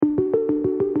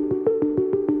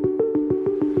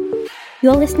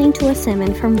You're listening to a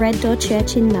sermon from Red Door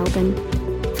Church in Melbourne.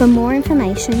 For more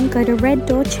information, go to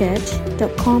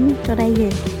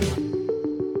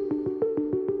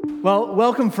reddoorchurch.com.au. Well,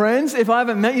 welcome friends. If I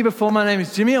haven't met you before, my name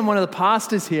is Jimmy. I'm one of the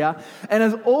pastors here. And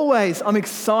as always, I'm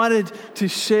excited to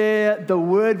share the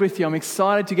word with you. I'm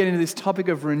excited to get into this topic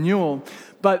of renewal.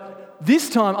 But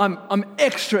this time, I'm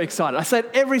extra excited. I say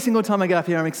it every single time I get up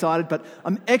here, I'm excited, but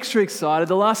I'm extra excited.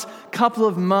 The last couple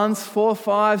of months, 4,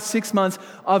 5, 6 months,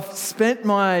 I've spent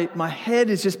my head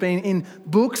has just been in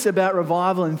books about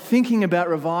revival and thinking about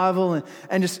revival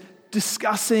and just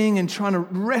discussing and trying to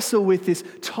wrestle with this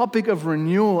topic of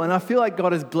renewal. And I feel like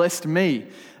God has blessed me.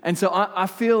 And so I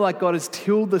feel like God has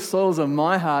tilled the soils of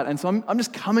my heart. And so I'm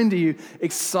just coming to you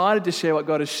excited to share what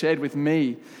God has shared with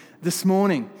me this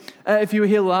morning. If you were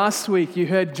here last week, you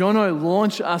heard Jono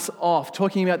launch us off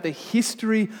talking about the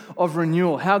history of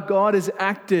renewal, how God has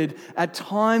acted at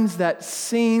times that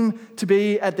seem to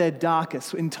be at their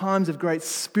darkest. In times of great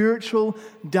spiritual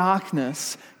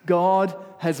darkness, God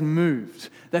has moved,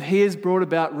 that He has brought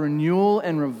about renewal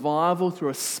and revival through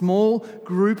a small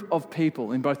group of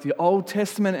people in both the Old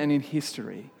Testament and in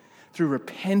history. Through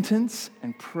repentance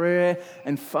and prayer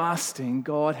and fasting,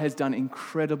 God has done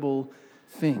incredible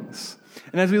things.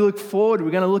 And as we look forward,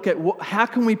 we're going to look at how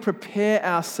can we prepare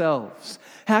ourselves?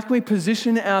 How can we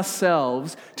position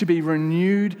ourselves to be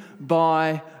renewed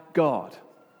by God?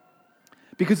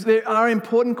 Because there are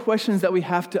important questions that we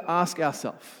have to ask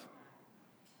ourselves.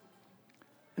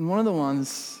 And one of the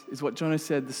ones is what Jono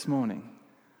said this morning.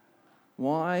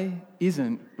 Why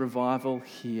isn't revival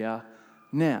here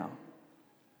now?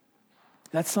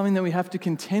 That's something that we have to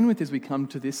contend with as we come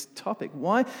to this topic.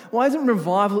 Why isn't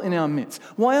revival in our midst?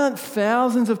 Why aren't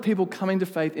thousands of people coming to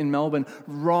faith in Melbourne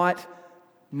right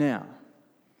now?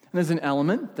 And there's an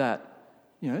element that,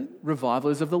 revival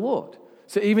is of the Lord.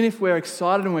 So even if we're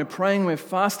excited and we're praying, we're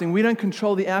fasting, we don't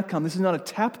control the outcome. This is not a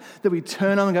tap that we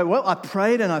turn on and go, well, I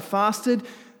prayed and I fasted.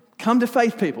 Come to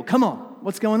faith, people. Come on.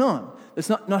 What's going on? That's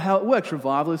not how it works.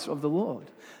 Revival is of the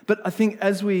Lord. But I think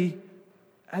as we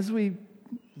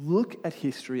look at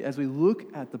history, as we look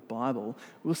at the Bible,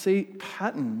 we'll see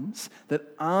patterns that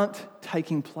aren't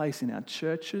taking place in our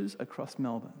churches across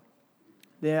Melbourne.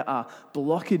 There are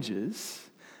blockages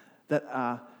that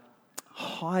are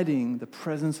hiding the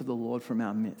presence of the Lord from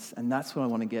our midst, and that's what I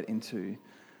want to get into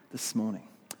this morning.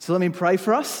 So let me pray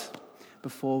for us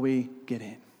before we get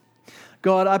in.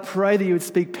 God, I pray that you would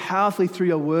speak powerfully through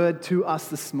your word to us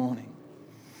this morning.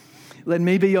 Let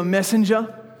me be your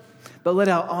messenger, but let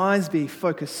our eyes be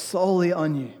focused solely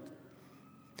on you.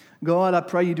 God, I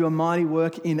pray you do a mighty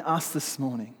work in us this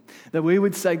morning, that we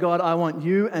would say, God, I want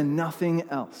you and nothing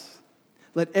else.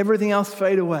 Let everything else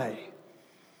fade away,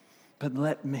 but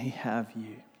let me have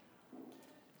you.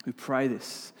 We pray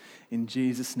this in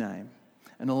Jesus' name.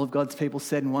 And all of God's people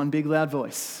said in one big loud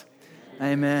voice,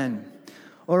 Amen.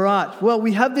 All right, well,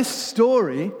 we have this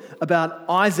story about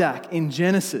Isaac in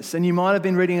Genesis, and you might have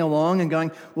been reading along and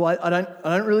going, well, I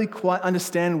don't really quite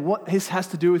understand what this has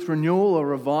to do with renewal or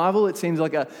revival. It seems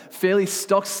like a fairly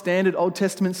stock standard Old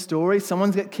Testament story.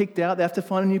 Someone's got kicked out, they have to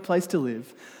find a new place to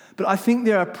live. But I think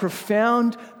there are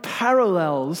profound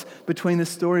parallels between the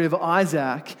story of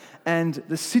Isaac and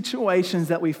the situations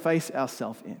that we face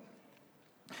ourselves in.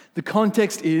 The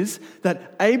context is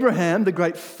that Abraham, the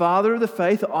great father of the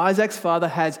faith, Isaac's father,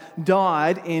 has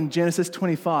died in Genesis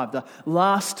 25, the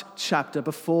last chapter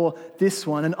before this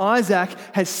one. And Isaac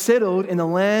has settled in the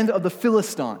land of the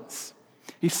Philistines.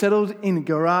 He settled in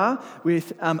Gerar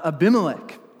with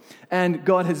Abimelech. And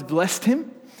God has blessed him,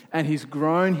 and he's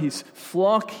grown his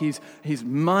flock, his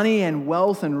money and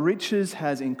wealth and riches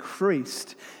has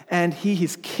increased. And he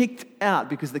is kicked out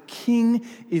because the king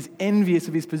is envious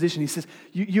of his position. He says,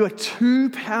 you are too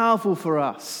powerful for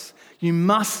us. You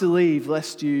must leave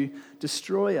lest you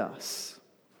destroy us.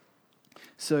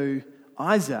 So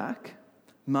Isaac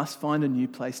must find a new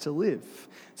place to live.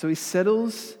 So he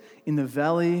settles in the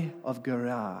valley of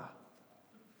Gerar.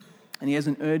 And he has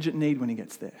an urgent need when he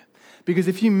gets there. Because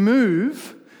if you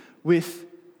move with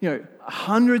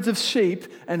hundreds of sheep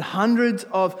and hundreds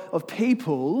of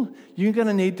people, you're going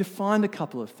to need to find a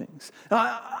couple of things.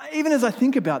 Even as I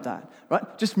think about that, right?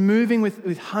 Just moving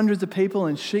with hundreds of people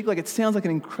and sheep, it sounds like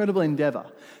an incredible endeavor.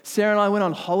 Sarah and I went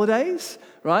on holidays,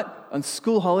 right? On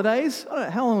school holidays. I don't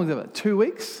know, how long was it? About 2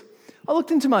 weeks? I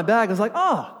looked into my bag. I was like,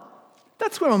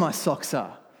 that's where all my socks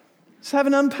are. Just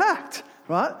haven't unpacked,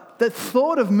 right? That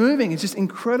thought of moving is just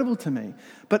incredible to me.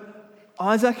 But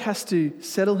Isaac has to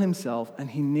settle himself and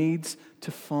he needs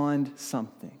to find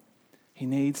something. He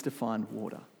needs to find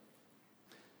water.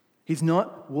 He's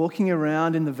not walking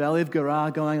around in the Valley of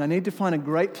Gerar going, I need to find a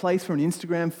great place for an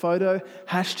Instagram photo,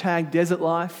 #desert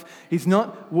life. He's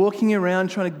not walking around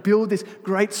trying to build this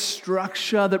great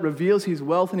structure that reveals his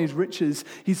wealth and his riches.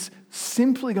 He's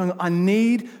simply going, I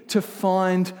need to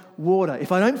find water.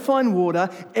 If I don't find water,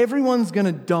 everyone's going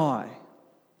to die.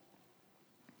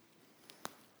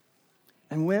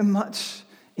 And we're much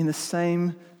in the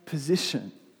same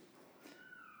position.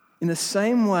 In the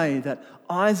same way that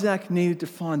Isaac needed to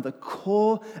find the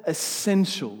core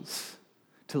essentials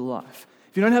to life.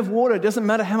 If you don't have water, it doesn't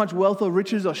matter how much wealth or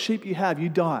riches or sheep you have, you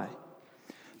die.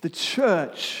 The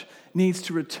church needs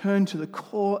to return to the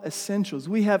core essentials.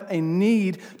 We have a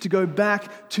need to go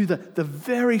back to the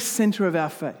very center of our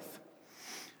faith.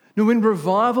 Now, when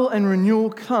revival and renewal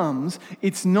comes,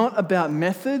 it's not about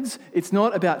methods, it's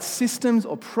not about systems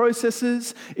or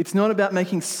processes, it's not about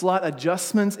making slight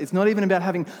adjustments, it's not even about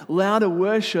having louder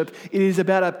worship. It is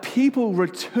about a people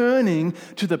returning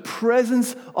to the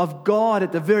presence of God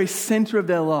at the very center of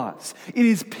their lives. It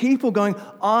is people going,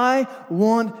 I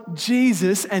want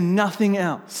Jesus and nothing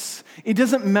else. It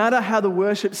doesn't matter how the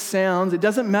worship sounds. It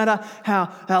doesn't matter how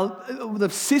the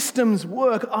systems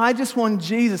work. I just want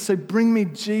Jesus, so bring me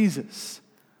Jesus.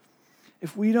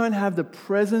 If we don't have the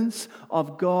presence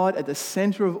of God at the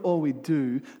center of all we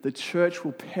do, the church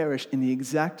will perish in the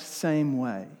exact same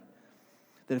way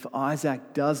that if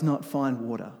Isaac does not find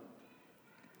water,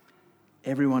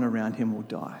 everyone around him will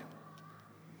die.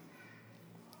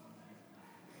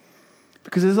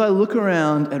 Because as I look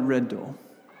around at Red Door,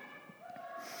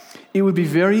 it would be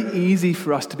very easy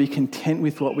for us to be content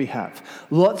with what we have.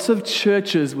 Lots of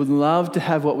churches would love to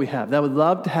have what we have. They would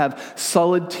love to have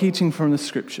solid teaching from the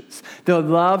scriptures. They would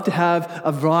love to have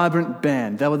a vibrant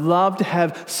band. They would love to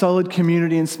have solid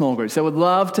community and small groups. They would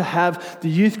love to have the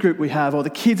youth group we have, or the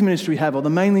kids ministry we have, or the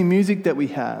mainly music that we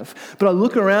have. But I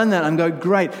look around that and go,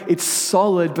 great, it's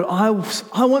solid, but I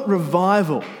want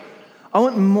revival. I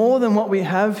want more than what we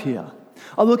have here.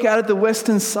 I look out at the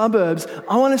western suburbs,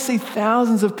 I want to see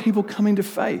thousands of people coming to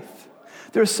faith.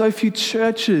 There are so few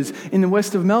churches in the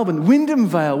west of Melbourne. Wyndham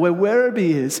Vale, where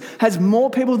Werribee is, has more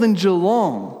people than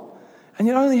Geelong. And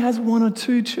yet only has one or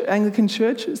two Anglican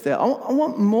churches there. I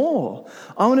want more.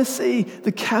 I want to see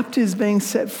the captives being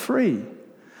set free.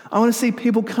 I want to see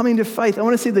people coming to faith. I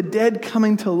want to see the dead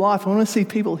coming to life. I want to see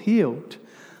people healed.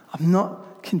 I'm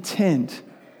not content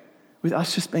with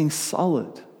us just being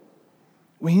solid.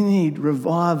 We need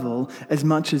revival as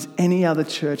much as any other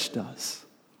church does.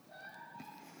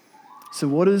 So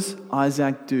what does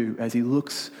Isaac do as he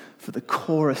looks for the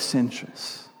core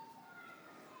essentials?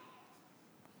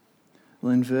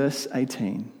 Well, in verse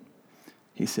 18,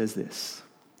 he says this: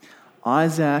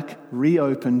 Isaac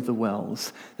reopened the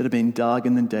wells that had been dug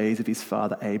in the days of his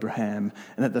father Abraham,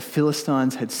 and that the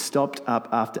Philistines had stopped up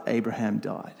after Abraham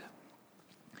died.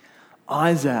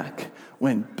 Isaac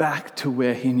went back to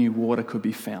where he knew water could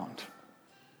be found.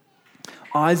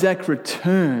 Isaac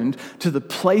returned to the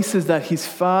places that his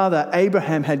father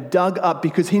Abraham had dug up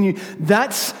because he knew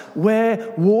that's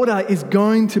where water is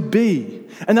going to be.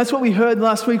 And that's what we heard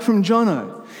last week from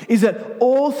Jono, is that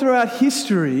all throughout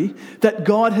history that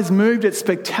God has moved at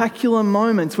spectacular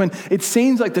moments when it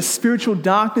seems like the spiritual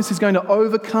darkness is going to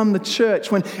overcome the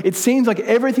church, when it seems like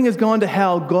everything has gone to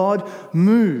hell, God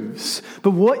moves.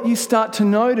 But what you start to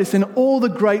notice in all the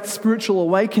great spiritual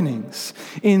awakenings,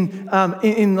 in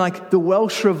like the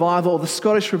Welsh revival or the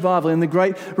Scottish revival, in the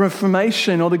Great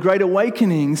Reformation or the Great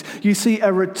Awakenings, you see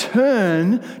a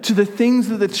return to the things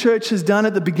that the church has done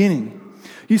at the beginning.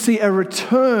 You see a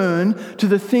return to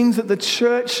the things that the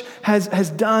church has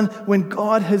done when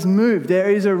God has moved. There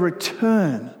is a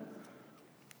return.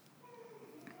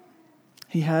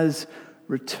 He has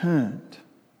returned.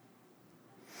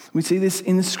 We see this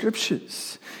in the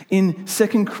scriptures. In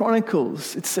 2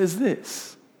 Chronicles, it says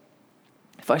this: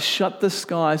 if I shut the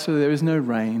sky so there is no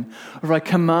rain, or if I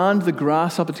command the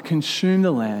grasshopper to consume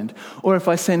the land, or if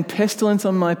I send pestilence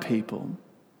on my people,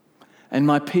 and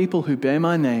my people who bear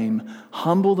my name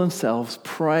humble themselves,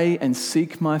 pray and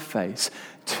seek my face,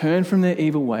 turn from their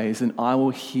evil ways, and I will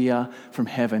hear from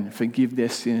heaven, forgive their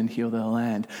sin and heal their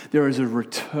land. There is a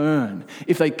return.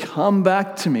 If they come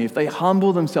back to me, if they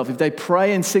humble themselves, if they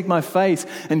pray and seek my face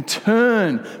and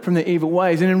turn from their evil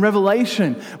ways. And in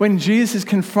Revelation, when Jesus is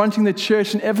confronting the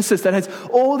church in Ephesus that has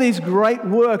all these great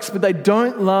works, but they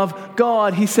don't love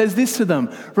God, he says this to them: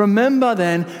 remember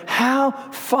then how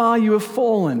far you have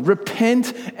fallen.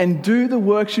 Repent and do the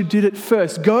works you did at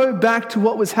first. Go back to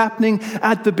what was happening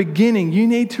at the beginning. You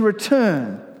need to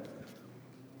return.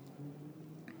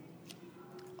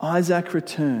 Isaac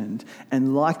returned,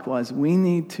 and likewise we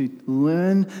need to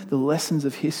learn the lessons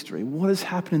of history. What has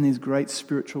happened in these great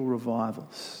spiritual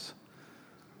revivals?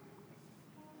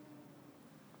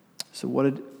 So what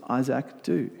did Isaac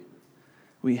do?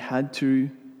 We had to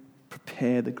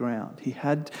prepare the ground.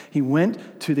 He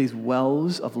went to these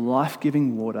wells of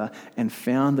life-giving water and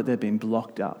found that they'd been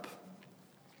blocked up.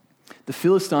 The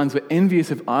Philistines were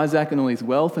envious of Isaac and all his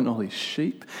wealth and all his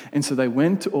sheep, and so they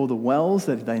went to all the wells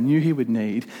that they knew he would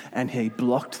need, and he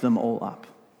blocked them all up.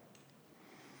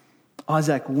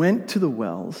 Isaac went to the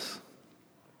wells,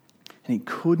 and he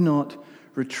could not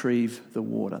retrieve the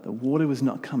water. The water was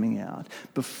not coming out.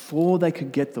 Before they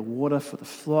could get the water for the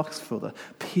flocks, for the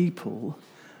people,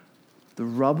 the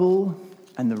rubble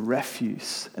and the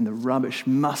refuse and the rubbish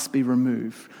must be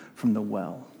removed from the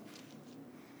well.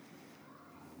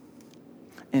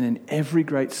 And in every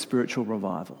great spiritual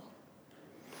revival,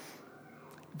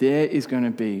 there is going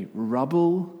to be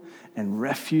rubble and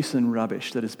refuse and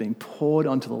rubbish that has been poured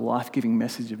onto the life-giving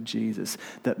message of Jesus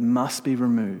that must be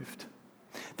removed.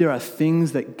 There are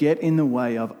things that get in the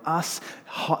way of us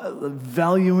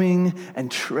valuing and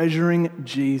treasuring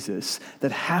Jesus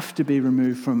that have to be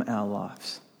removed from our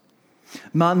lives.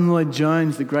 Martin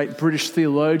Lloyd-Jones, the great British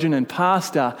theologian and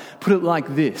pastor, put it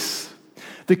like this: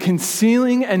 the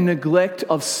concealing and neglect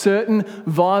of certain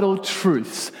vital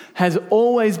truths has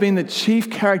always been the chief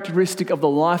characteristic of the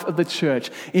life of the church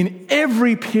in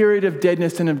every period of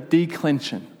deadness and of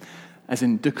declension. As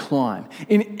in decline.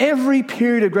 In every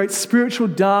period of great spiritual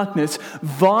darkness,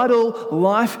 vital,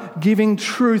 life-giving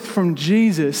truth from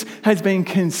Jesus has been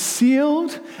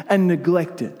concealed and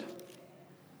neglected.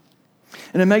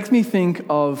 And it makes me think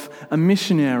of a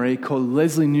missionary called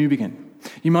Leslie Newbigin.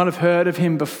 You might have heard of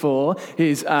him before.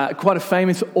 He's quite a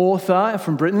famous author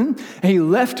from Britain. He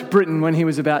left Britain when he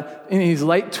was about in his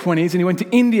late 20s, and he went to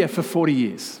India for 40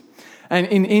 years. And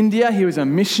in India, he was a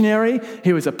missionary,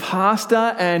 he was a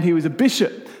pastor, and he was a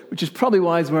bishop, which is probably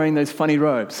why he's wearing those funny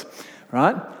robes,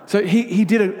 right? So he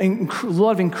did a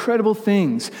lot of incredible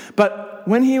things. But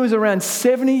when he was around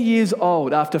 70 years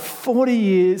old, after 40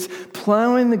 years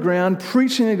plowing the ground,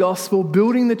 preaching the gospel,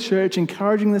 building the church,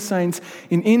 encouraging the saints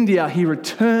in India, he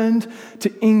returned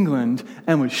to England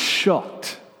and was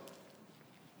shocked.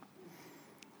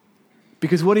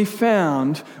 Because what he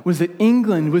found was that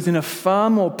England was in a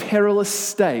far more perilous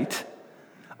state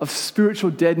of spiritual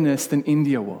deadness than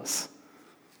India was.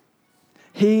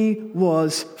 He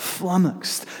was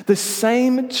flummoxed. The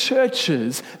same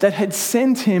churches that had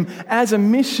sent him as a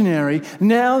missionary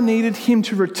now needed him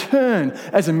to return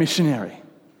as a missionary.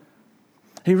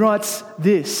 He writes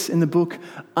this in the book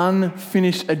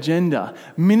Unfinished Agenda: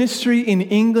 ministry in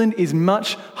England is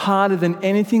much harder than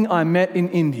anything I met in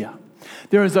India.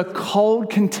 There is a cold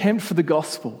contempt for the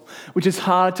gospel, which is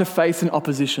hard to face in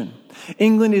opposition.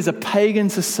 England is a pagan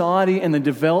society, and the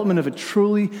development of a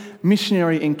truly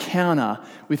missionary encounter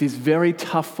with this very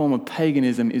tough form of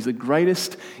paganism is the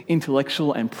greatest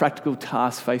intellectual and practical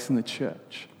task facing the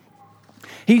church.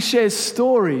 He shares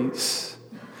stories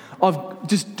of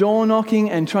just door knocking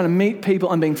and trying to meet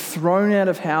people and being thrown out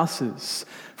of houses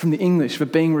from the English for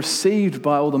being received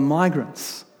by all the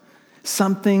migrants.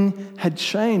 Something had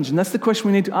changed. And that's the question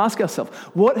we need to ask ourselves.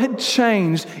 What had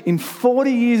changed in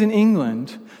 40 years in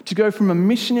England to go from a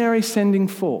missionary sending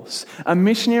force, a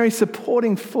missionary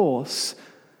supporting force,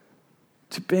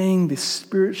 to being this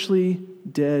spiritually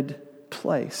dead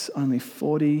place only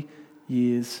 40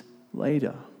 years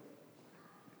later?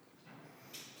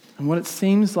 And what it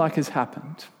seems like has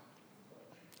happened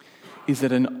is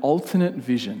that an alternate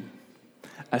vision,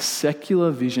 a secular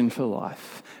vision for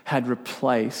life, had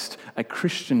replaced a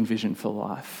Christian vision for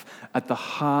life at the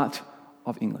heart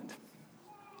of England.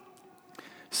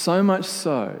 So much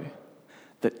so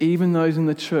that even those in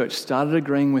the church started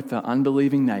agreeing with their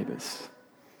unbelieving neighbours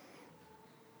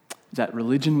that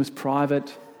religion was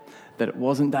private, that it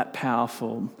wasn't that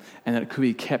powerful, and that it could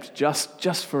be kept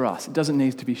just for us. It doesn't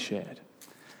need to be shared.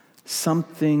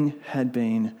 Something had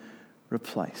been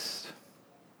replaced.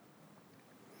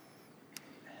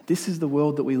 This is the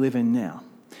world that we live in now.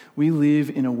 We live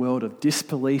in a world of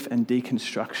disbelief and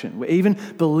deconstruction, where even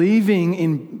believing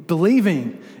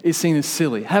is seen as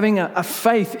silly. Having a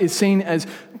faith is seen as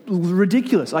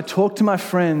ridiculous. I talk to my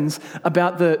friends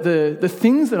about the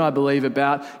things that I believe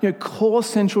about, core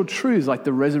central truths like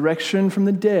the resurrection from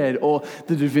the dead or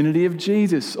the divinity of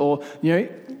Jesus, or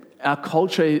our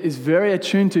culture is very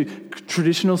attuned to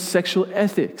traditional sexual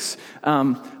ethics.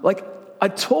 I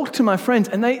talk to my friends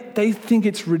and they think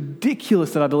it's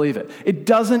ridiculous that I believe it. It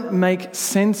doesn't make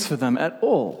sense for them at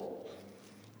all.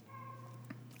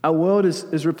 Our world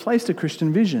has replaced a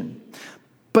Christian vision.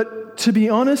 But to be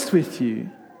honest with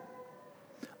you,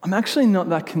 I'm actually not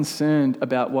that concerned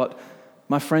about what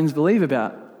my friends believe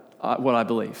about what I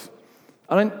believe.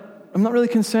 I'm not really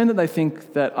concerned that they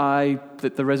think that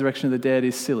the resurrection of the dead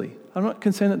is silly. I'm not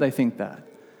concerned that they think that.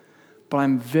 But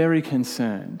I'm very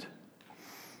concerned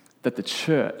that the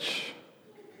church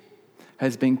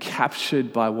has been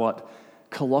captured by what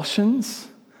Colossians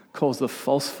calls the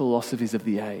false philosophies of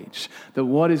the age. That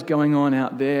what is going on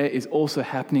out there is also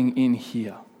happening in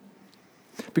here.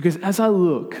 Because as I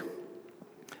look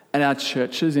at our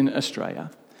churches in Australia,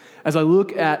 as I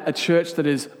look at a church that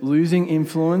is losing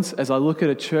influence, as I look at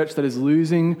a church that is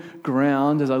losing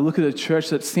ground, as I look at a church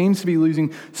that seems to be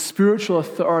losing spiritual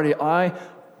authority, I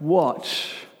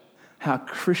watch how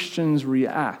Christians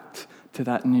react to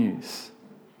that news.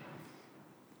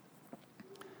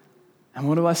 And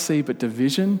what do I see but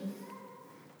division,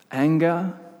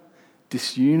 anger,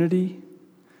 disunity,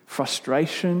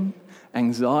 frustration,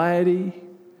 anxiety?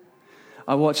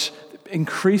 I watch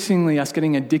increasingly us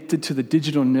getting addicted to the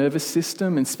digital nervous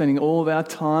system and spending all of our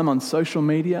time on social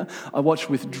media. I watch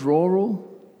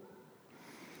withdrawal.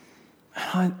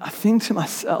 And I think to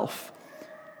myself,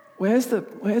 where's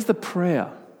the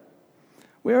prayer?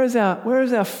 Where is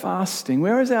our fasting?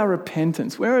 Where is our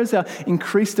repentance? Where is our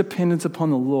increased dependence upon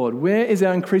the Lord? Where is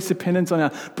our increased dependence on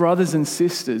our brothers and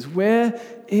sisters? Where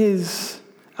is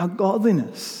our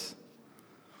godliness?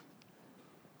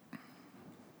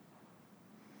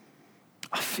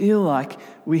 I feel like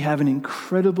we have an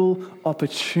incredible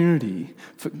opportunity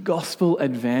for gospel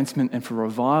advancement and for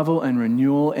revival and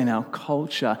renewal in our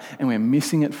culture, and we're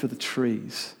missing it for the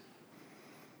trees.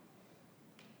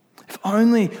 If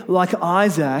only, like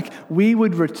Isaac, we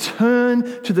would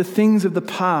return to the things of the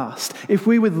past. If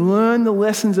we would learn the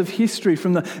lessons of history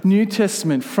from the New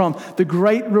Testament, from the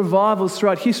great revivals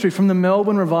throughout history, from the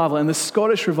Melbourne Revival and the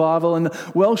Scottish Revival and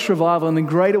the Welsh Revival and the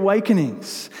Great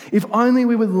Awakenings. If only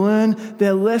we would learn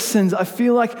their lessons, I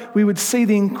feel like we would see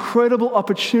the incredible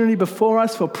opportunity before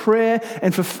us for prayer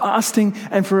and for fasting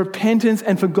and for repentance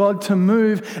and for God to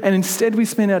move. And instead we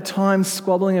spend our time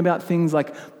squabbling about things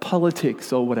like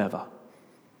politics or whatever.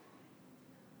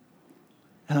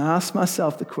 And I ask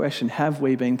myself the question, have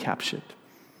we been captured?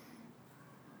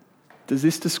 Does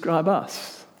this describe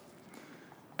us?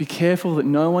 Be careful that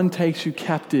no one takes you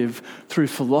captive through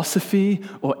philosophy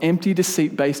or empty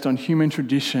deceit based on human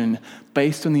tradition,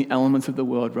 based on the elements of the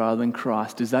world rather than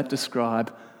Christ. Does that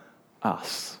describe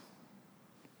us?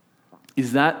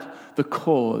 Is that the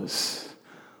cause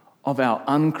of our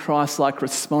un-Christ-like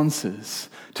responses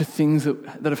to things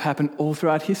that have happened all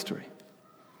throughout history?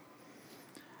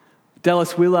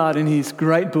 Dallas Willard, in his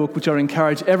great book, which I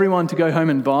encourage everyone to go home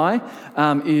and buy,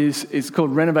 is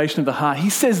called Renovation of the Heart.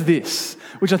 He says this,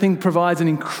 which I think provides an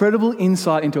incredible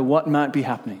insight into what might be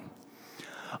happening.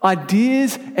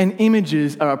 Ideas and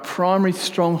images are a primary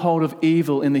stronghold of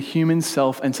evil in the human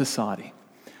self and society.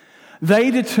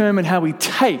 They determine how we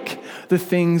take the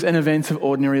things and events of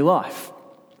ordinary life.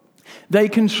 They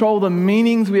control the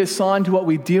meanings we assign to what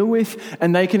we deal with,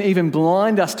 and they can even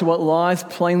blind us to what lies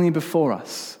plainly before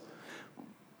us.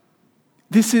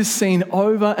 This is seen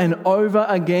over and over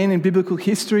again in biblical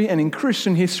history and in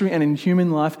Christian history and in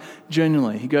human life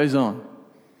generally. He goes on.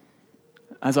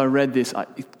 As I read this,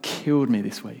 it killed me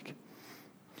this week.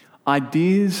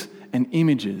 Ideas and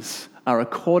images are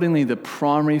accordingly the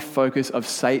primary focus of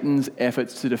Satan's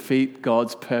efforts to defeat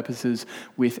God's purposes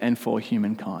with and for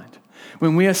humankind.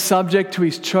 When we are subject to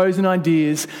his chosen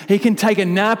ideas, he can take a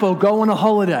nap or go on a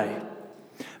holiday.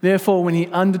 Therefore, when he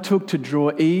undertook to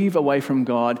draw Eve away from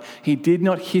God, he did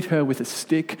not hit her with a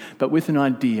stick, but with an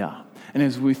idea. And it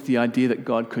was with the idea that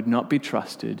God could not be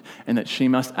trusted and that she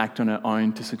must act on her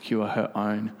own to secure her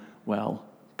own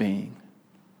well-being.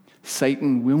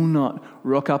 Satan will not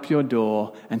rock up your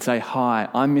door and say, "Hi,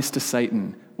 I'm Mr.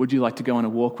 Satan. Would you like to go on a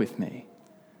walk with me?"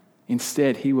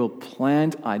 Instead, he will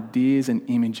plant ideas and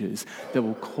images that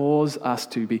will cause us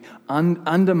to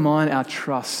undermine our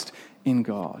trust in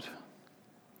God.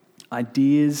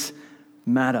 Ideas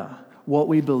matter. What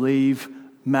we believe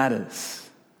matters.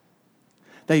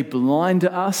 They blind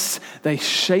us. They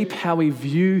shape how we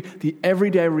view the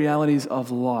everyday realities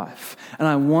of life. And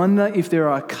I wonder if there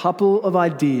are a couple of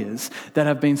ideas that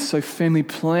have been so firmly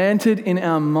planted in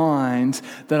our minds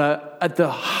that are at the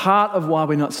heart of why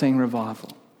we're not seeing revival.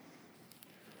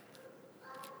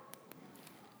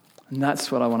 And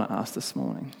that's what I want to ask this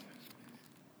morning.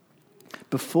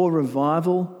 Before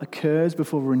revival occurs,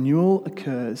 before renewal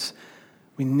occurs,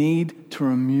 we need to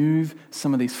remove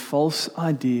some of these false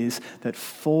ideas that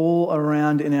fall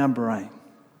around in our brain.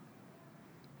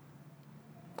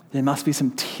 There must be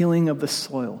some tilling of the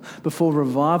soil before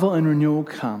revival and renewal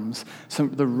comes.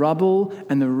 The rubble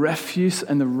and the refuse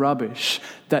and the rubbish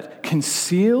that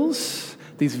conceals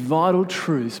these vital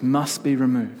truths must be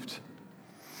removed.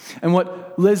 And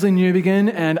what Leslie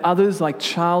Newbigin and others like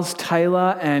Charles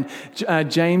Taylor and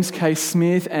James K.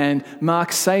 Smith and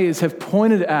Mark Sayers have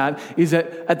pointed out is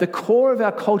that at the core of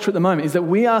our culture at the moment is that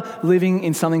we are living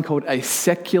in something called a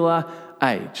secular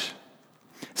age.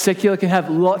 Secular can have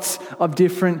lots of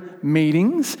different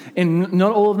meanings, and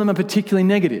not all of them are particularly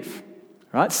negative.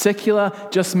 Right? Secular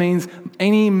just means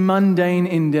any mundane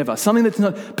endeavor, something that's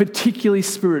not particularly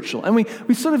spiritual. And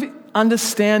we sort of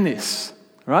understand this,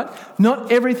 right?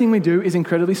 Not everything we do is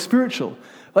incredibly spiritual.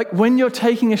 Like when you're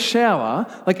taking a shower,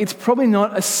 like it's probably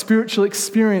not a spiritual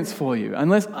experience for you.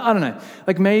 Unless, I don't know,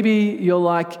 like maybe you're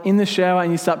like in the shower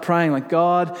and you start praying like,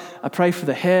 God, I pray for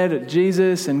the head,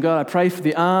 Jesus, and God, I pray for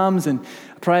the arms, and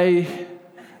I pray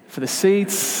for the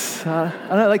seats. I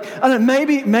don't know,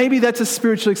 maybe that's a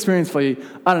spiritual experience for you.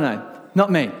 I don't know,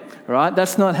 not me, right?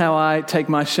 That's not how I take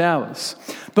my showers.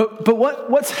 But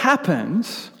what's happened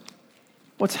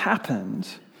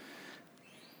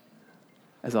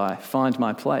as I find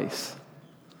my place?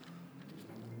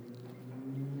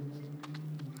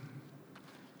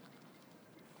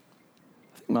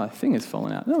 I think my thing has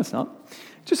fallen out. No, it's not.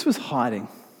 It just was hiding.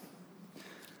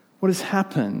 What has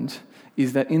happened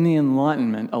is that in the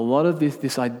Enlightenment, a lot of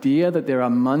this idea that there are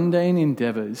mundane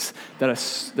endeavors that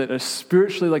are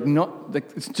spiritually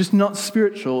it's just not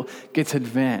spiritual gets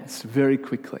advanced very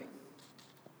quickly.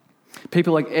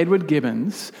 People like Edward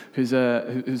Gibbons, who's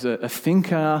a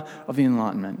thinker of the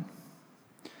Enlightenment,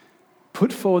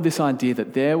 put forward this idea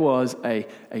that there was a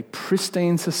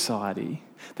pristine society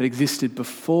that existed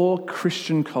before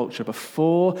Christian culture,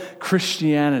 before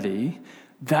Christianity.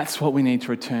 That's what we need to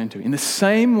return to. In the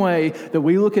same way that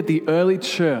we look at the early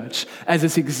church as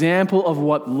this example of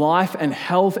what life and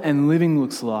health and living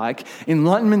looks like,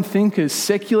 Enlightenment thinkers,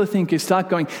 secular thinkers start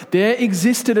going, there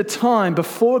existed a time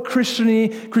before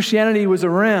Christianity was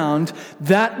around,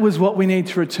 that was what we need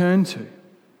to return to.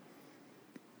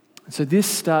 So this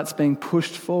starts being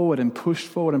pushed forward and pushed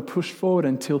forward and pushed forward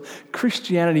until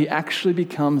Christianity actually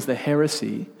becomes the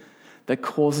heresy that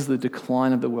causes the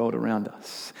decline of the world around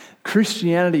us.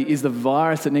 Christianity is the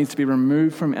virus that needs to be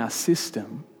removed from our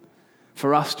system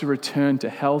for us to return to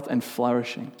health and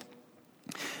flourishing.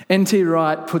 N.T.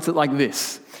 Wright puts it like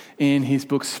this in his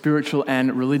book Spiritual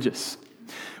and Religious.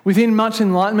 Within much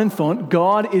Enlightenment thought,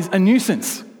 God is a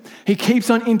nuisance. He keeps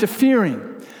on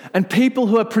interfering, and people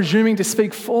who are presuming to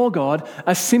speak for God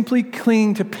are simply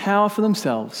clinging to power for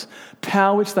themselves,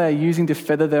 power which they are using to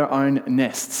feather their own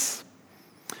nests.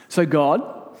 So God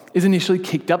is initially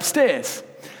kicked upstairs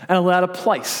and allowed a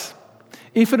place,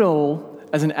 if at all,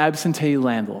 as an absentee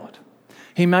landlord.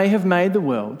 He may have made the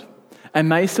world and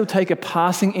may still take a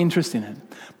passing interest in it,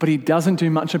 but he doesn't do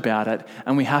much about it,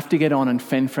 and we have to get on and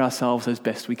fend for ourselves as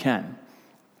best we can.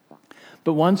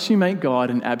 But once you make God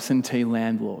an absentee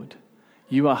landlord,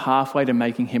 you are halfway to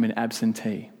making him an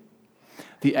absentee.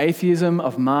 The atheism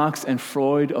of Marx and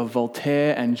Freud, of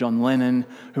Voltaire and John Lennon,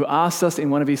 who asked us in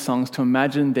one of his songs to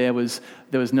imagine there was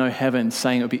no heaven,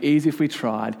 saying it would be easy if we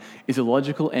tried, is a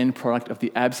logical end product of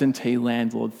the absentee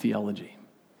landlord theology.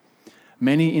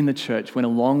 Many in the church went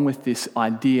along with this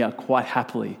idea quite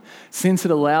happily, since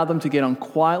it allowed them to get on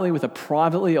quietly with a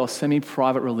privately or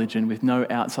semi-private religion with no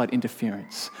outside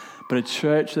interference. But a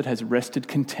church that has rested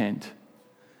content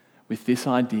with this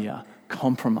idea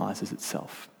compromises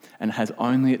itself and has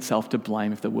only itself to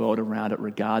blame if the world around it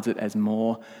regards it as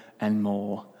more and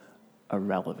more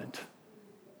irrelevant.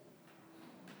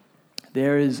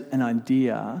 There is an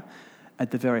idea at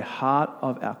the very heart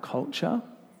of our culture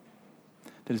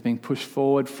that is being pushed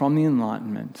forward from the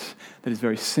Enlightenment that is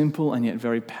very simple and yet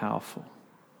very powerful.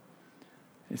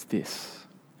 It's this: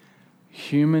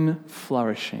 human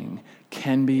flourishing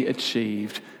can be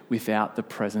achieved without the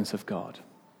presence of God.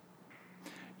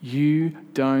 You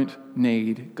don't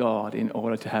need God in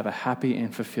order to have a happy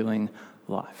and fulfilling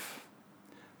life.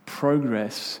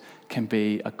 Progress can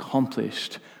be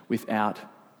accomplished without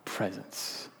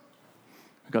presence.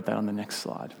 We've got that on the next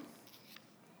slide.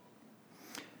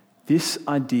 This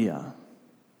idea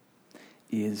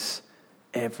is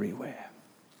everywhere.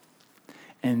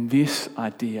 And this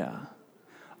idea,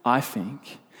 I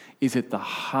think, is at the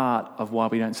heart of why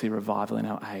we don't see revival in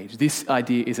our age. This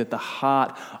idea is at the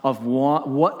heart of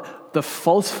what the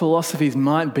false philosophies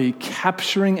might be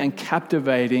capturing and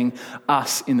captivating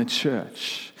us in the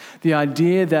church. The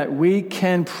idea that we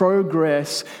can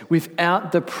progress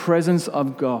without the presence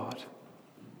of God.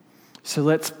 So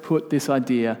let's put this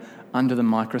idea under the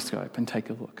microscope and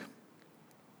take a look.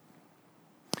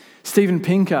 Steven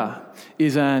Pinker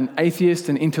is an atheist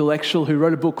and intellectual who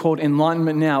wrote a book called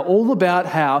Enlightenment Now, all about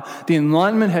how the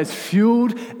Enlightenment has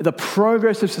fueled the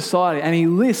progress of society. And he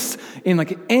lists in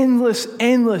like endless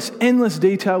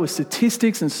detail with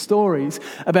statistics and stories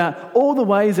about all the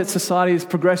ways that society is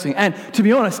progressing. And to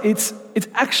be honest, it's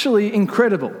actually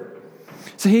incredible.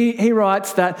 So he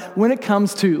writes that when it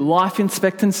comes to life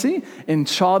expectancy and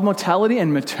child mortality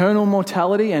and maternal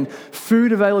mortality and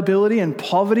food availability and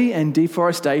poverty and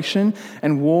deforestation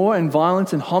and war and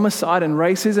violence and homicide and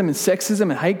racism and sexism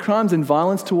and hate crimes and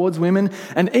violence towards women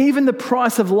and even the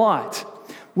price of light,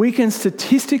 we can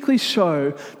statistically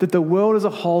show that the world as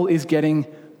a whole is getting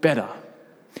better.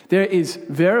 There is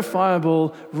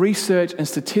verifiable research and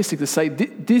statistics that say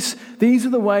these are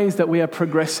the ways that we are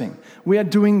progressing. We are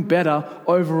doing better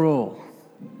overall.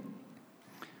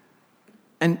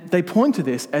 And they point to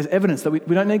this as evidence that we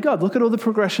don't need God. Look at all the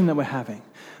progression that we're having.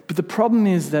 But the problem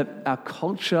is that our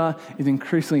culture is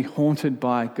increasingly haunted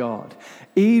by God.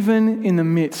 Even in the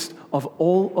midst of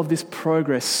all of this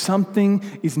progress, something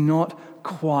is not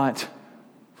quite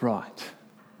right.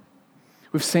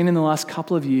 We've seen in the last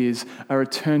couple of years a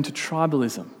return to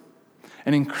tribalism,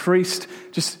 an increased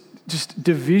just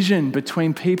division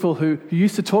between people who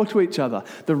used to talk to each other.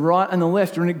 The right and the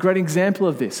left are a great example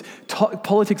of this.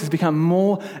 Politics has become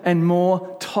more and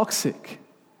more toxic.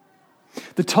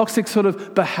 The toxic sort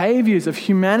of behaviors of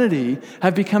humanity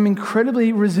have become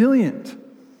incredibly resilient.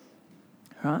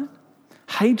 Right?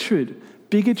 Hatred,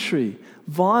 bigotry,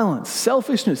 violence,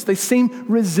 selfishness, they seem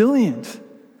resilient.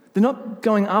 They're not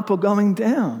going up or going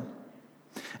down.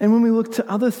 And when we look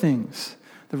to other things,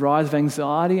 the rise of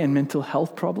anxiety and mental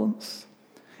health problems,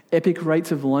 epic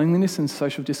rates of loneliness and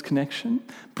social disconnection,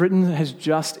 Britain has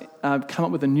just come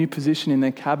up with a new position in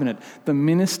their cabinet, the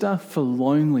Minister for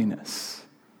Loneliness.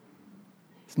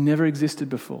 It's never existed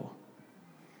before.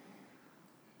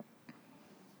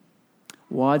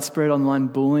 Widespread online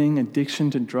bullying,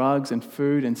 addiction to drugs and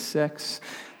food and sex.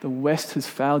 The West has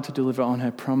failed to deliver on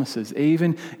her promises.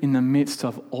 Even in the midst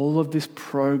of all of this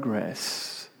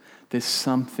progress, there's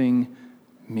something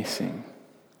missing.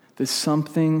 There's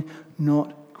something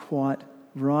not quite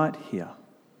right here.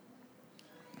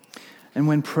 And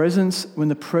when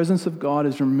the presence of God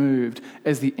is removed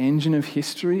as the engine of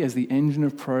history, as the engine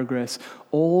of progress,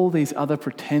 all these other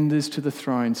pretenders to the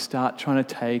throne start trying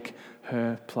to take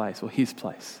her place or his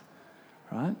place,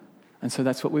 right? And so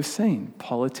that's what we've seen.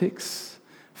 Politics,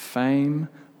 fame,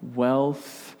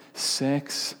 wealth,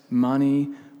 sex, money,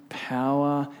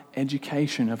 power,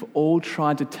 education have all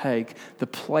tried to take the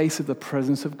place of the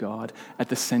presence of God at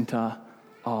the center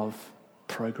of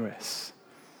progress.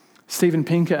 Steven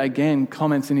Pinker again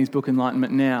comments in his book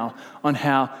Enlightenment Now on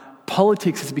how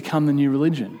politics has become the new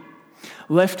religion.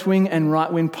 Left-wing and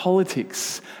right-wing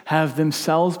politics have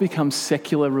themselves become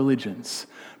secular religions,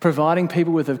 providing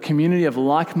people with a community of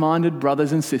like-minded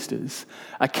brothers and sisters,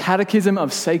 a catechism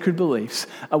of sacred beliefs,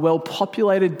 a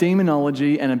well-populated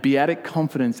demonology, and a beatic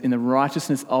confidence in the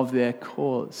righteousness of their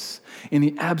cause. In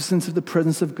the absence of the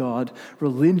presence of God,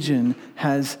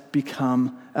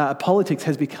 politics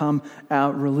has become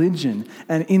our religion.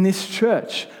 And in this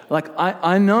church,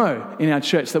 I know in our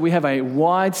church that we have a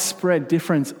widespread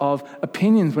difference of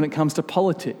opinions when it comes to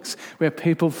politics. We have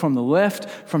people from the left,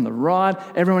 from the right,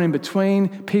 everyone in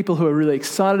between, people who are really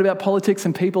excited about politics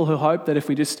and people who hope that if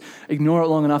we just ignore it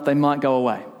long enough, they might go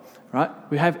away, right?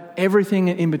 We have everything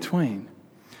in between.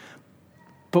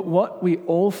 But what we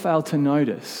all fail to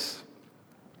notice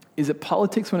is that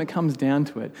politics, when it comes down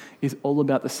to it, is all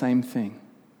about the same thing.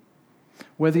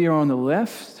 Whether you're on the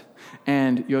left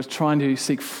and you're trying to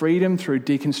seek freedom through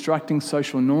deconstructing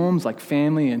social norms like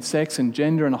family and sex and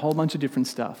gender and a whole bunch of different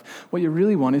stuff, what you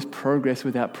really want is progress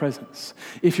without presence.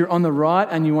 If you're on the right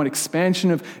and you want expansion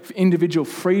of individual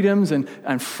freedoms and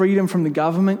freedom from the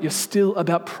government, you're still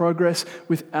about progress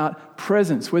without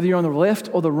presence. Whether you're on the left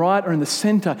or the right or in the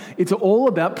center, it's all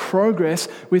about progress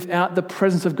without the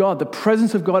presence of God. The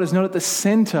presence of God is not at the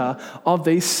center of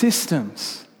these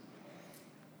systems.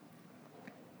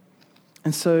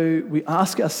 And so we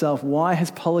ask ourselves, why has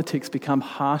politics become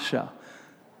harsher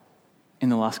in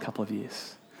the last couple of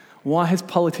years? Why has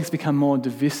politics become more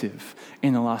divisive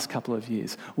in the last couple of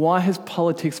years? Why has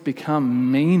politics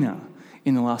become meaner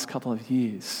in the last couple of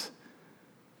years?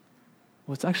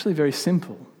 Well, it's actually very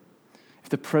simple. If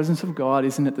the presence of God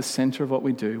isn't at the center of what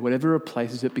we do, whatever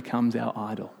replaces it becomes our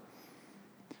idol.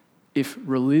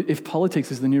 If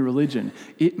politics is the new religion,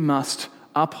 it must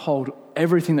uphold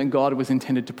everything that God was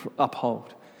intended to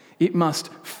uphold. It must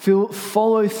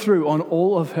follow through on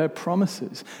all of her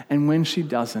promises. And when she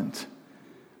doesn't,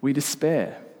 we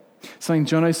despair. Something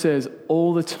Jono says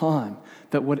all the time,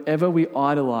 that whatever we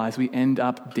idolize, we end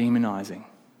up demonizing.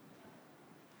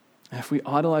 And if we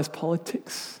idolize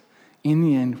politics, in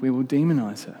the end, we will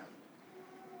demonize her.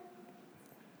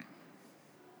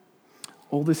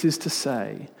 All this is to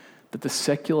say that the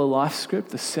secular life script,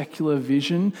 the secular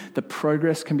vision, that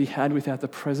progress can be had without the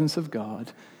presence of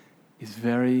God is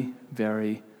very,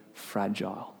 very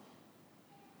fragile.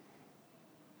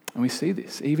 And we see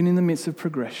this, even in the midst of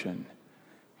progression,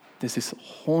 there's this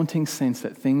haunting sense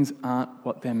that things aren't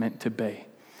what they're meant to be,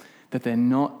 that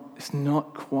it's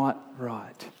not quite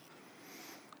right.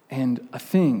 And I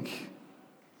think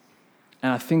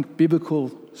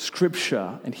biblical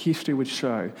scripture and history would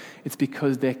show it's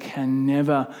because there can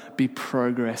never be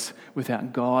progress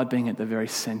without God being at the very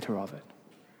center of it.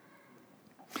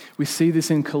 We see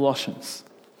this in Colossians,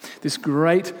 this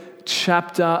great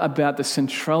chapter about the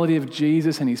centrality of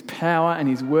Jesus and his power and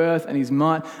his worth and his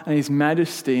might and his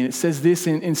majesty. And it says this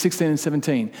in 16 and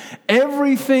 17.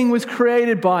 Everything was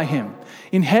created by him,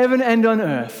 in heaven and on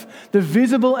earth, the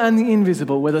visible and the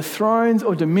invisible, whether thrones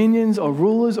or dominions or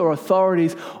rulers or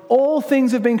authorities, all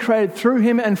things have been created through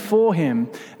him and for him.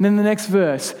 And then the next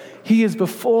verse, he is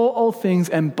before all things,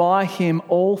 and by him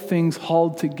all things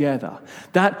hold together.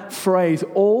 That phrase,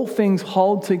 all things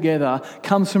hold together,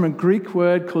 comes from a Greek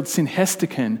word called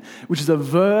synhestikon, which is a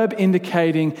verb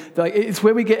indicating, it's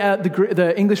where we get out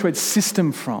the English word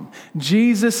system from.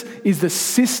 Jesus is the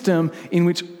system in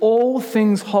which all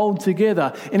things hold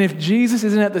together. And if Jesus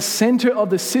isn't at the center of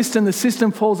the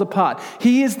system falls apart.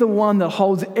 He is the one that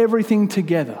holds everything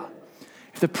together.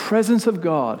 If the presence of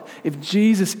God, if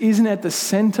Jesus isn't at the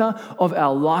center of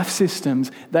our life systems,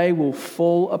 they will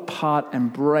fall apart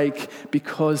and break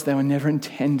because they were never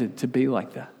intended to be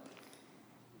like that.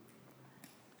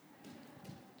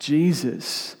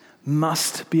 Jesus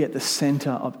must be at the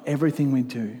center of everything we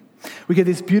do. We get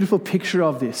this beautiful picture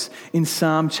of this in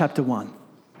Psalm chapter 1.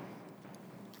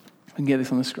 I can get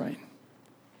this on the screen.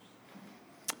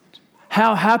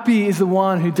 How happy is the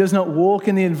one who does not walk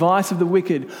in the advice of the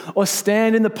wicked, or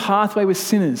stand in the pathway with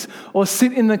sinners, or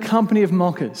sit in the company of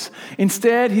mockers.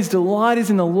 Instead, his delight is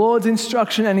in the Lord's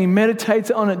instruction, and he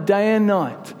meditates on it day and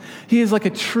night. He is like a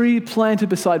tree planted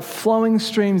beside flowing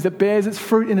streams that bears its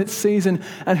fruit in its season,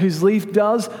 and whose leaf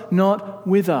does not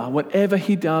wither. Whatever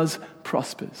he does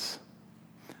prospers.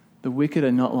 The wicked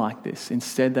are not like this.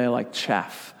 Instead, they are like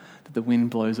chaff that the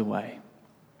wind blows away.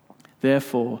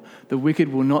 Therefore, the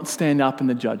wicked will not stand up in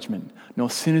the judgment, nor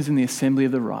sinners in the assembly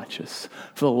of the righteous.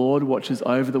 For the Lord watches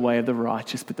over the way of the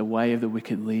righteous, but the way of the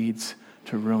wicked leads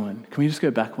to ruin. Can we just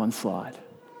go back one slide?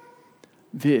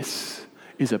 This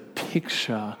is a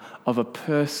picture of a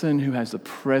person who has the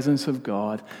presence of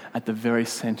God at the very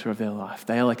center of their life.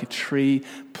 They are like a tree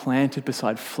planted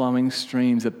beside flowing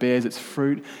streams that bears its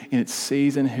fruit in its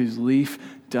season, whose leaf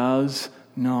does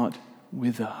not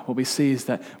wither. What we see is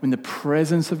that when the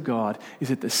presence of God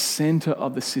is at the center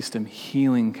of the system,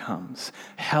 healing comes.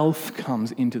 Health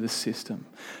comes into the system.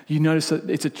 You notice that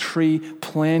it's a tree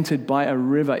planted by a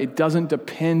river. It doesn't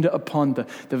depend upon the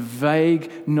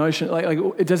vague notion. Like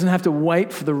it doesn't have to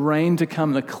wait for the rain to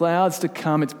come, the clouds to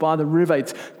come. It's by the river.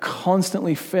 It's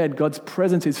constantly fed. God's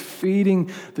presence is feeding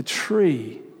the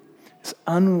tree. It's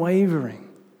unwavering,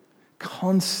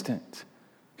 constant,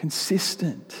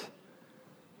 consistent.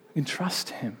 You can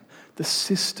trust him. The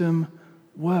system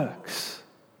works.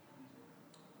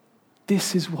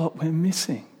 This is what we're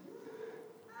missing.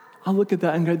 I look at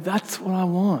that and go, that's what I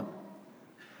want.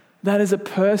 That is a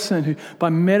person who, by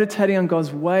meditating on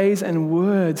God's ways and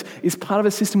words, is part of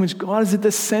a system which God is at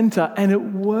the center, and it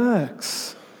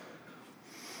works.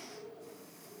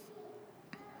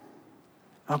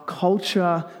 Our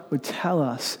culture would tell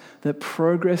us that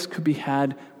progress could be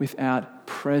had without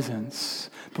presence.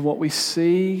 But what we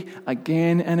see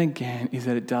again and again is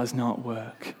that it does not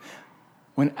work.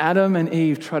 When Adam and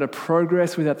Eve try to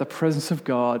progress without the presence of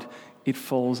God, it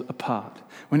falls apart.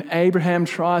 When Abraham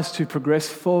tries to progress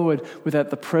forward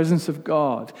without the presence of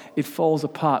God, it falls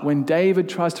apart. When David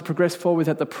tries to progress forward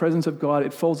without the presence of God,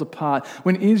 it falls apart.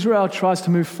 When Israel tries to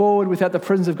move forward without the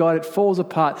presence of God, it falls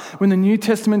apart. When the New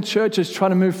Testament churches try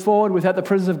to move forward without the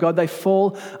presence of God, they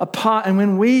fall apart. And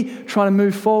when we try to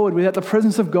move forward without the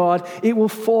presence of God, it will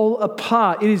fall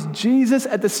apart. It is Jesus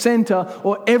at the center,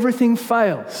 or everything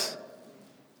fails.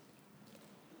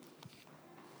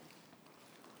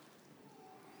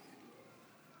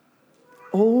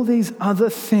 All these other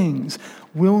things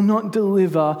will not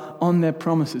deliver on their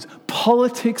promises.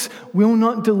 Politics will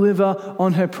not deliver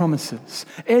on her promises.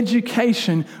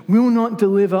 Education will not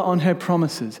deliver on her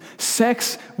promises.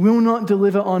 Sex will not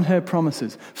deliver on her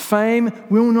promises. Fame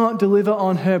will not deliver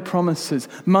on her promises.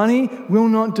 Money will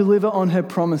not deliver on her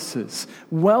promises.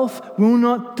 Wealth will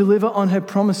not deliver on her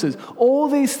promises. All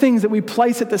these things that we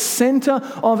place at the center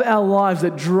of our lives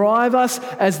that drive us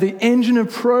as the engine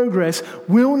of progress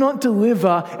will not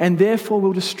deliver and therefore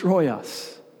will destroy us.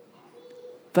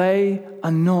 They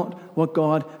are not what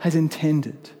God has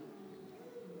intended.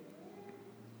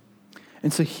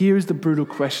 And so here is the brutal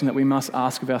question that we must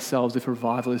ask of ourselves if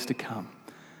revival is to come.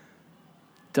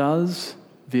 Does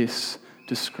this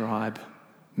describe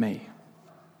me?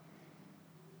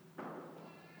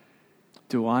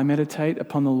 Do I meditate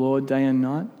upon the Lord day and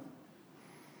night?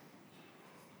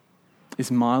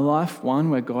 Is my life one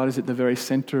where God is at the very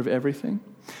center of everything?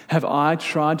 Have I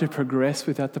tried to progress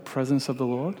without the presence of the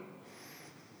Lord?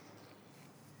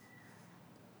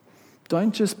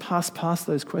 Don't just pass past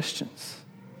those questions.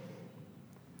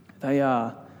 They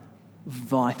are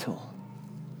vital.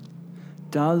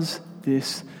 Does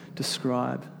this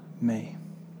describe me?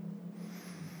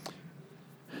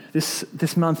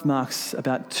 This month marks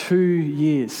about 2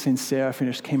 years since Sarah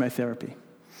finished chemotherapy,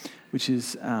 which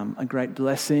is a great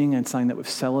blessing and something that we've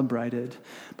celebrated.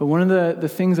 But one of the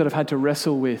things that I've had to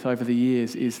wrestle with over the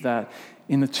years is that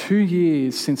in the 2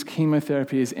 years since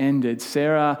chemotherapy has ended,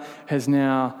 Sarah has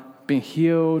now been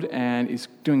healed and is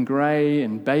doing great,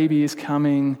 and baby is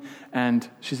coming, and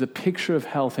she's a picture of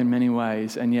health in many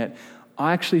ways, and yet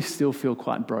I actually still feel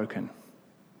quite broken.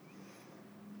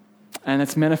 And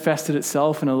it's manifested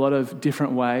itself in a lot of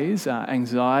different ways,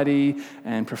 anxiety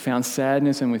and profound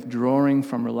sadness and withdrawing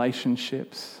from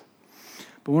relationships.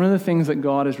 But one of the things that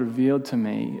God has revealed to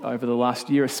me over the last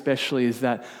year especially is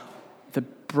that the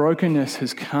brokenness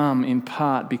has come in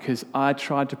part because I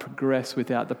tried to progress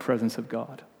without the presence of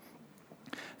God.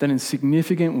 That in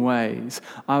significant ways,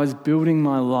 I was building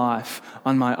my life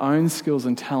on my own skills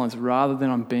and talents rather than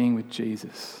on being with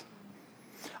Jesus.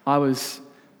 I was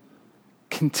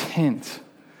content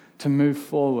to move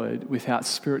forward without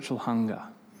spiritual hunger.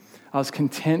 I was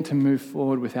content to move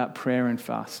forward without prayer and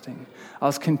fasting. I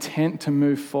was content to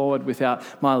move forward without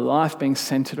my life being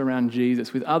centered around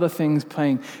Jesus, with other things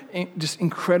playing just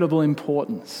incredible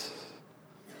importance.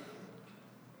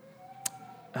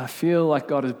 I feel like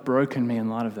God has broken me in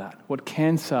light of that. What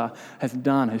cancer has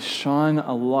done has shone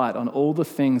a light on all the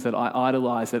things that I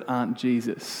idolize that aren't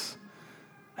Jesus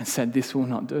and said, this will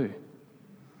not do.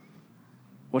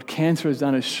 What cancer has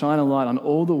done is shine a light on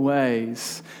all the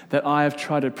ways that I have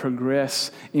tried to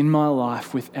progress in my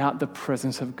life without the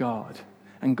presence of God.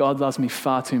 And God loves me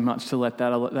far too much to let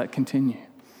that continue.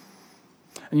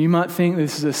 And you might think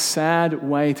this is a sad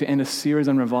way to end a series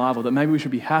on revival, that maybe we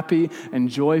should be happy and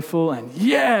joyful and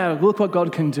yeah, look what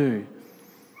God can do.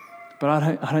 But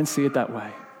I don't see it that way.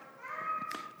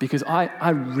 Because I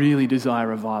really desire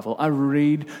revival. I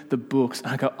read the books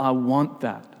and I go, I want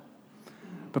that.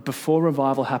 But before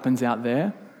revival happens out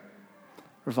there,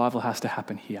 revival has to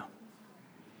happen here.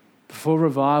 Before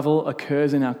revival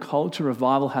occurs in our culture,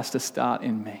 revival has to start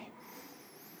in me.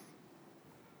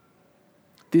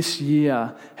 This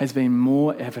year has been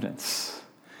more evidence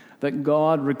that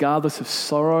God, regardless of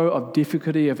sorrow, of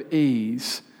difficulty, of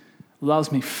ease,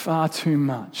 loves me far too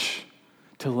much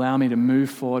to allow me to move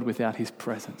forward without his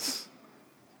presence.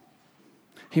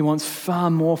 He wants far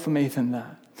more for me than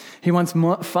that. He wants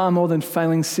far more than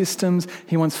failing systems.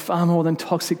 He wants far more than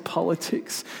toxic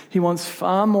politics. He wants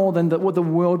far more than what the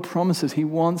world promises. He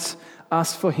wants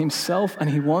us for himself, and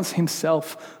he wants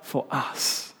himself for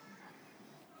us.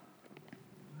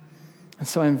 And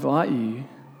so I invite you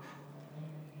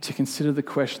to consider the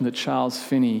question that Charles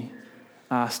Finney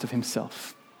asked of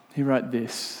himself. He wrote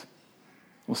this,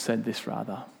 or said this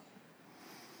rather.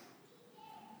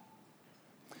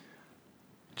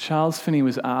 Charles Finney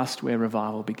was asked where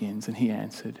revival begins, and he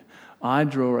answered, I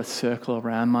draw a circle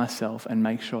around myself and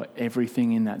make sure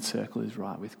everything in that circle is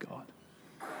right with God.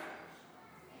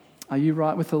 Are you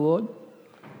right with the Lord?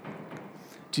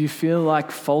 Do you feel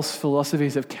like false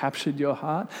philosophies have captured your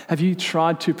heart? Have you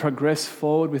tried to progress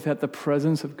forward without the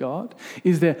presence of God?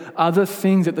 Is there other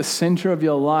things at the center of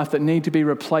your life that need to be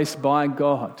replaced by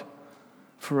God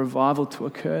for revival to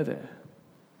occur there?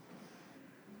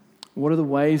 What are the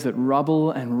ways that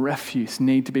rubble and refuse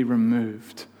need to be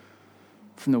removed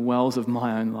from the wells of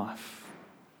my own life?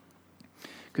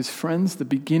 Because friends, the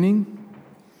beginning,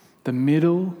 the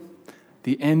middle,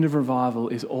 the end of revival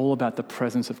is all about the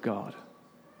presence of God.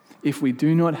 If we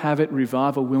do not have it,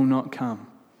 revival will not come.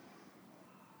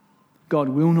 God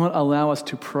will not allow us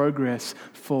to progress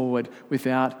forward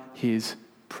without his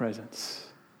presence.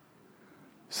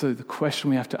 So the question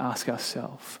we have to ask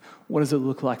ourselves, what does it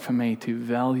look like for me to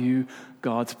value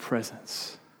God's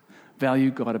presence?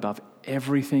 Value God above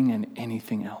everything and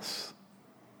anything else.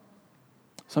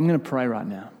 So I'm going to pray right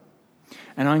now.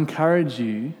 And I encourage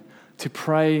you to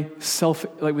pray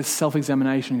with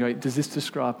self-examination and go, does this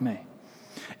describe me?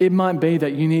 It might be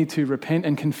that you need to repent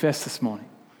and confess this morning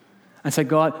and say,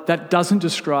 God, that doesn't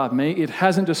describe me. It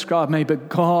hasn't described me, but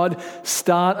God,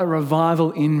 start a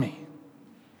revival in me.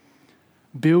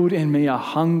 Build in me a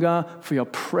hunger for your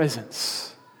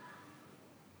presence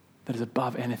that is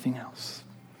above anything else.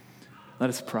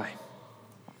 Let us pray.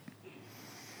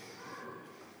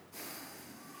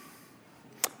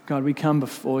 God, we come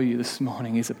before you this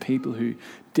morning as a people who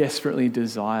desperately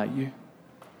desire you,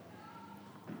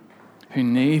 who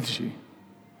needs you.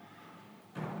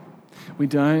 We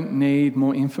don't need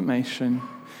more information.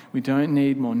 We don't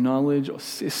need more knowledge or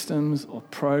systems or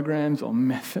programs or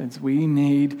methods. We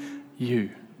need you.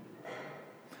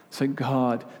 So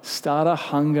God, start a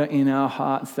hunger in our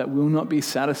hearts that will not be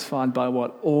satisfied by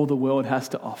what all the world has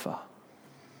to offer.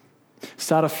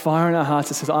 Start a fire in our hearts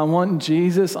that says, I want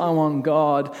Jesus, I want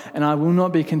God, and I will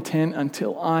not be content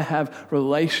until I have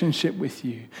relationship with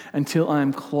you, until I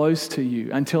am close to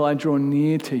you, until I draw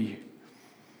near to you.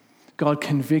 God,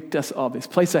 convict us of this.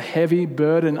 Place a heavy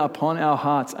burden upon our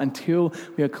hearts until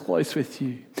we are close with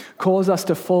you. Cause us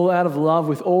to fall out of love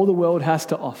with all the world has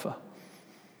to offer.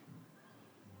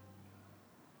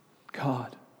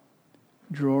 God,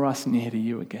 draw us near to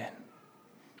you again.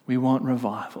 We want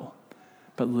revival,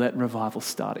 but let revival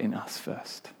start in us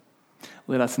first.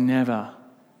 Let us never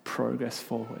progress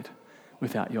forward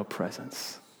without your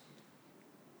presence.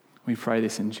 We pray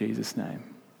this in Jesus'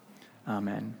 name.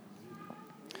 Amen.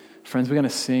 Friends, we're going to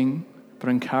sing, but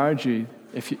I encourage you,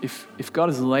 if God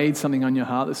has laid something on your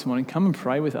heart this morning, come and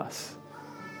pray with us.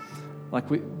 Like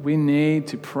we need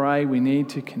to pray, we need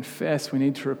to confess, we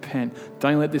need to repent.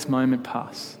 Don't let this moment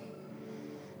pass.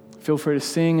 Feel free to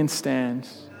sing and stand,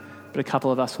 but a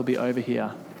couple of us will be over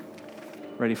here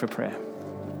ready for prayer.